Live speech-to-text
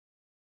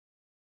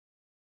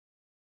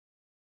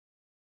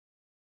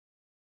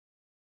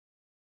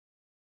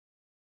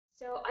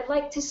So I'd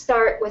like to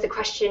start with a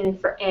question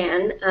for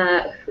Anne,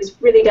 who's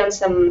really done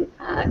some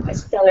quite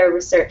stellar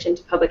research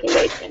into public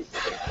engagement.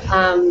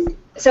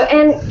 So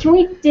Anne, can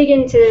we dig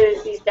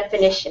into these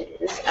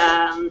definitions?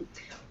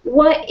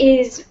 What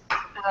is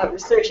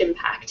research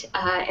impact,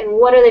 and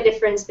what are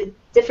the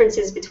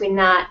differences between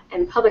that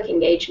and public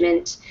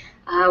engagement?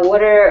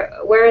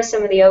 Where are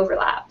some of the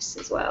overlaps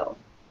as well?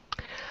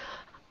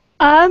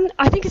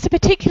 I think it's a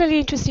particularly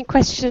interesting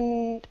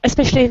question,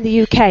 especially in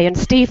the UK, and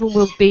Stephen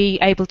will be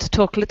able to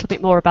talk a little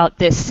bit more about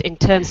this in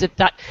terms of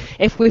that,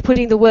 if we're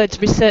putting the words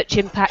research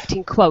impact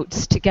in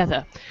quotes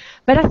together.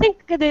 But I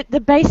think the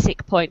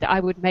basic point that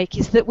I would make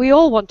is that we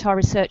all want our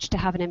research to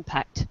have an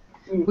impact.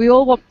 We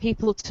all want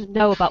people to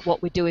know about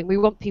what we're doing. We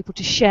want people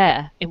to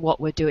share in what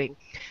we're doing.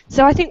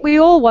 So I think we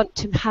all want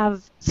to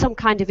have some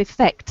kind of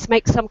effects,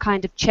 make some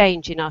kind of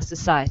change in our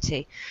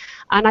society.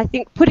 And I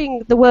think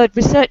putting the word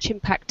research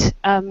impact,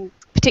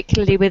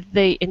 particularly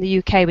in the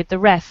UK with the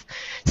REF,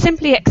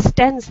 simply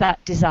extends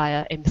that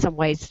desire in some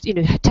ways,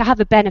 to have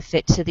a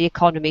benefit to the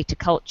economy, to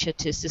culture,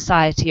 to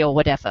society, or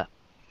whatever.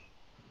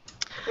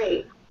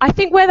 Great. I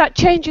think where that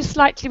changes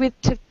slightly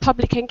to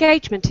public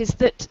engagement is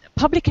that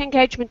public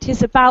engagement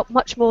is about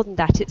much more than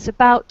that. It's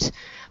about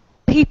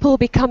people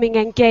becoming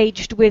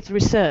engaged with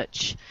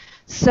research.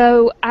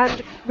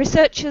 And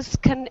researchers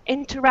can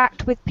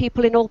interact with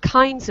people in all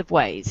kinds of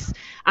ways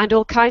and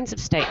all kinds of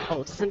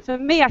stakeholders. And for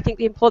me, I think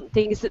the important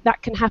thing is that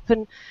that can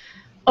happen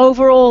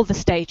over all the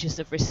stages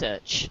of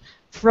research,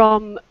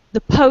 from the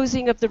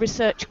posing of the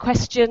research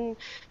question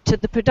to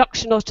the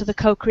production or to the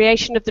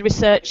co-creation of the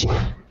research,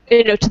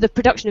 to the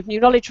production of new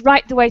knowledge,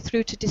 right the way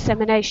through to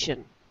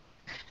dissemination.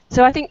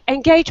 So I think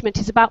engagement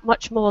is about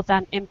much more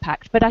than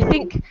impact. But I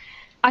think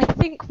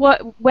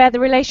where the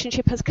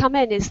relationship has come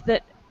in is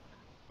that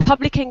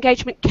public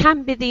engagement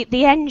can be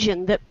the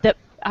engine that,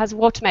 as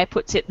Watermeyer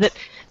puts it,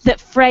 that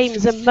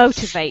frames and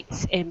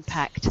motivates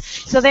impact.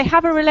 So they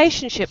have a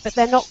relationship, but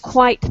they're not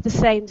quite the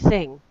same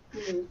thing.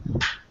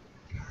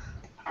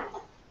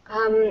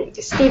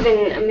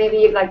 Stephen, maybe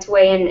you'd like to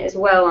weigh in as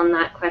well on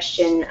that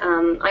question.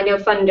 I know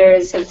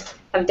funders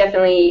have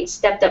definitely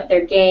stepped up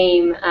their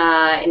game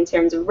in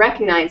terms of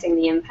recognizing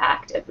the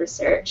impact of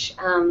research.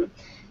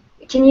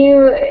 Can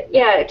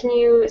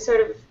you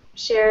sort of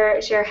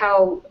share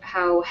how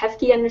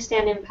Hefke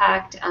understand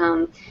impact,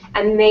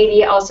 and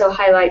maybe also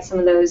highlight some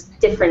of those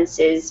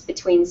differences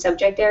between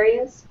subject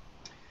areas?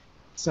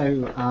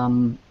 So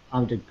I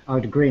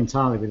would agree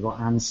entirely with what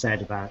Anne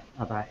said about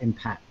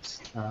impact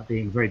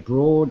being very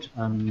broad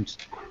and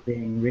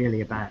being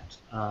really about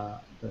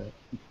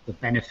the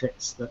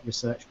benefits that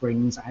research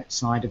brings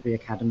outside of the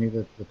academy,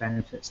 the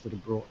benefits that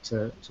are brought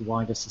to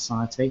wider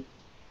society.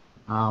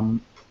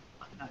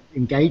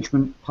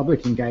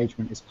 Public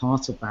engagement is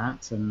part of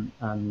that, and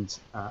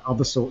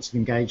other sorts of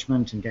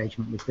engagement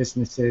with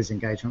businesses,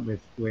 engagement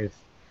with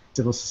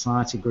civil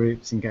society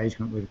groups,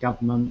 engagement with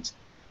government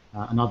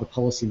and other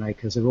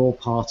policymakers are all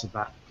part of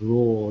that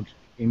broad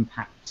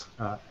impact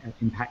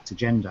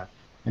agenda.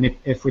 And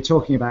if we're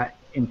talking about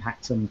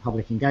impact and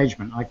public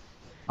engagement,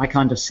 I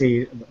kind of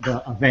see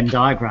a Venn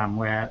diagram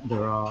where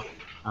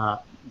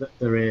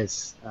there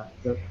is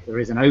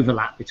an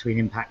overlap between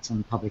impact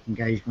and public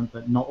engagement,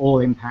 but not all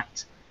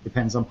impact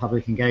depends on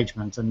public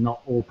engagement, and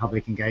not all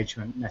public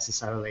engagement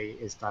necessarily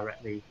is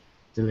directly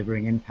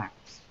delivering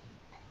impact.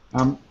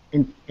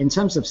 In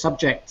terms of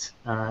subject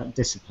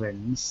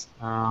disciplines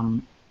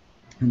and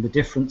the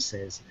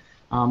differences,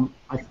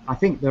 I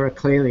think there are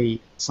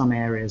clearly some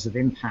areas of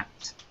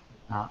impact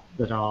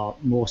that are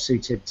more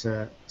suited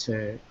to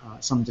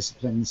some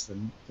disciplines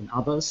than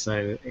others.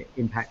 So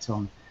impact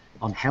on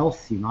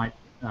health, you might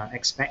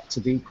expect to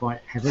be quite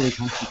heavily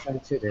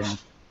concentrated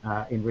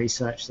in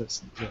research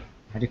that's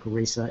medical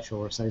research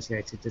or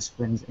associated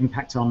disciplines.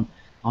 Impact on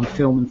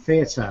film and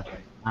theatre,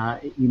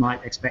 you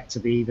might expect to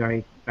be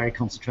very, very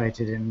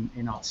concentrated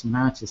in arts and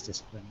humanities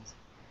disciplines.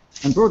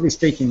 And broadly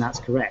speaking, that's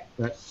correct.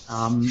 But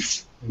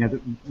the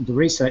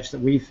research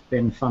that we've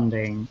been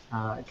funding,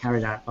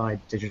 carried out by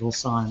Digital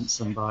Science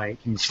and by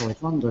King's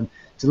College London,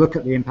 to look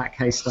at the impact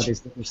case studies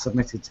that were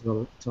submitted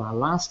to our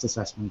last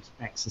assessment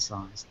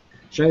exercise,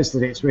 shows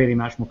that it's really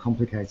much more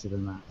complicated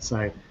than that.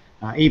 So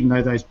even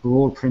though those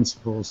broad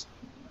principles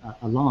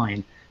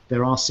align,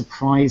 there are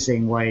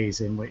surprising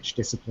ways in which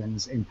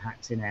disciplines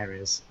impact in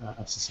areas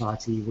of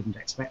society you wouldn't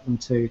expect them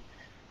to.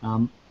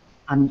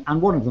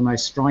 And one of the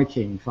most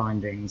striking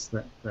findings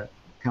that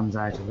comes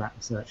out of that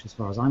research, as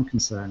far as I'm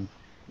concerned,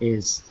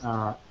 is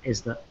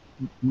that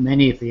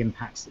many of the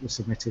impacts that were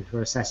submitted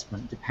for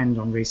assessment depend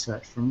on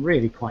research from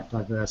really quite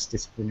diverse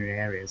disciplinary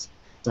areas.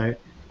 So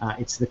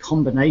it's the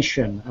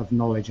combination of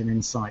knowledge and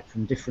insight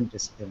from different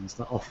disciplines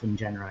that often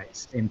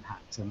generates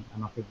impact, and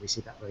I think we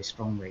see that very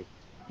strongly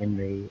in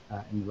the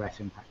REF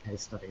impact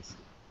case studies.